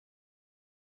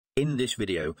In this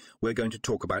video, we're going to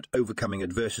talk about overcoming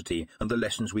adversity and the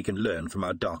lessons we can learn from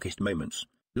our darkest moments.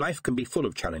 Life can be full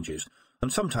of challenges,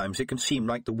 and sometimes it can seem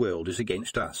like the world is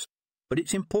against us. But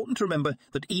it's important to remember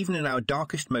that even in our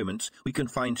darkest moments, we can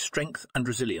find strength and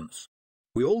resilience.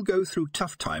 We all go through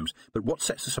tough times, but what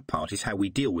sets us apart is how we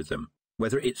deal with them.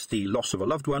 Whether it's the loss of a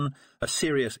loved one, a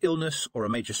serious illness, or a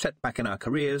major setback in our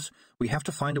careers, we have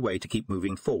to find a way to keep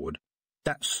moving forward.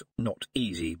 That's not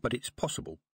easy, but it's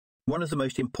possible. One of the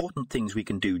most important things we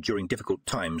can do during difficult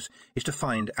times is to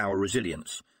find our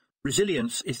resilience.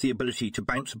 Resilience is the ability to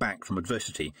bounce back from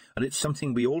adversity, and it's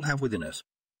something we all have within us.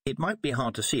 It might be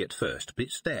hard to see at first, but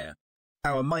it's there.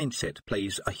 Our mindset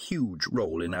plays a huge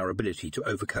role in our ability to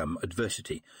overcome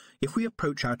adversity. If we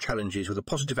approach our challenges with a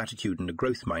positive attitude and a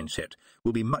growth mindset,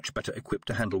 we'll be much better equipped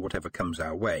to handle whatever comes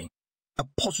our way. A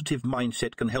positive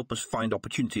mindset can help us find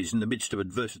opportunities in the midst of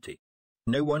adversity.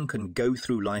 No one can go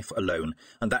through life alone,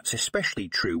 and that's especially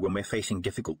true when we're facing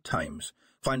difficult times.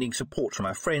 Finding support from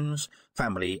our friends,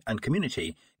 family, and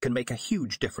community can make a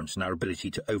huge difference in our ability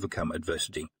to overcome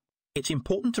adversity. It's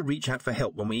important to reach out for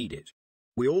help when we need it.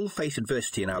 We all face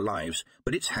adversity in our lives,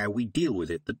 but it's how we deal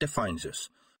with it that defines us.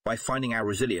 By finding our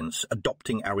resilience,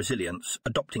 adopting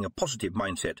a positive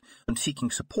mindset, and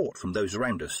seeking support from those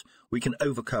around us, we can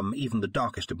overcome even the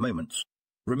darkest of moments.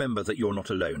 Remember that you're not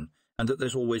alone, and that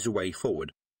there's always a way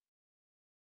forward.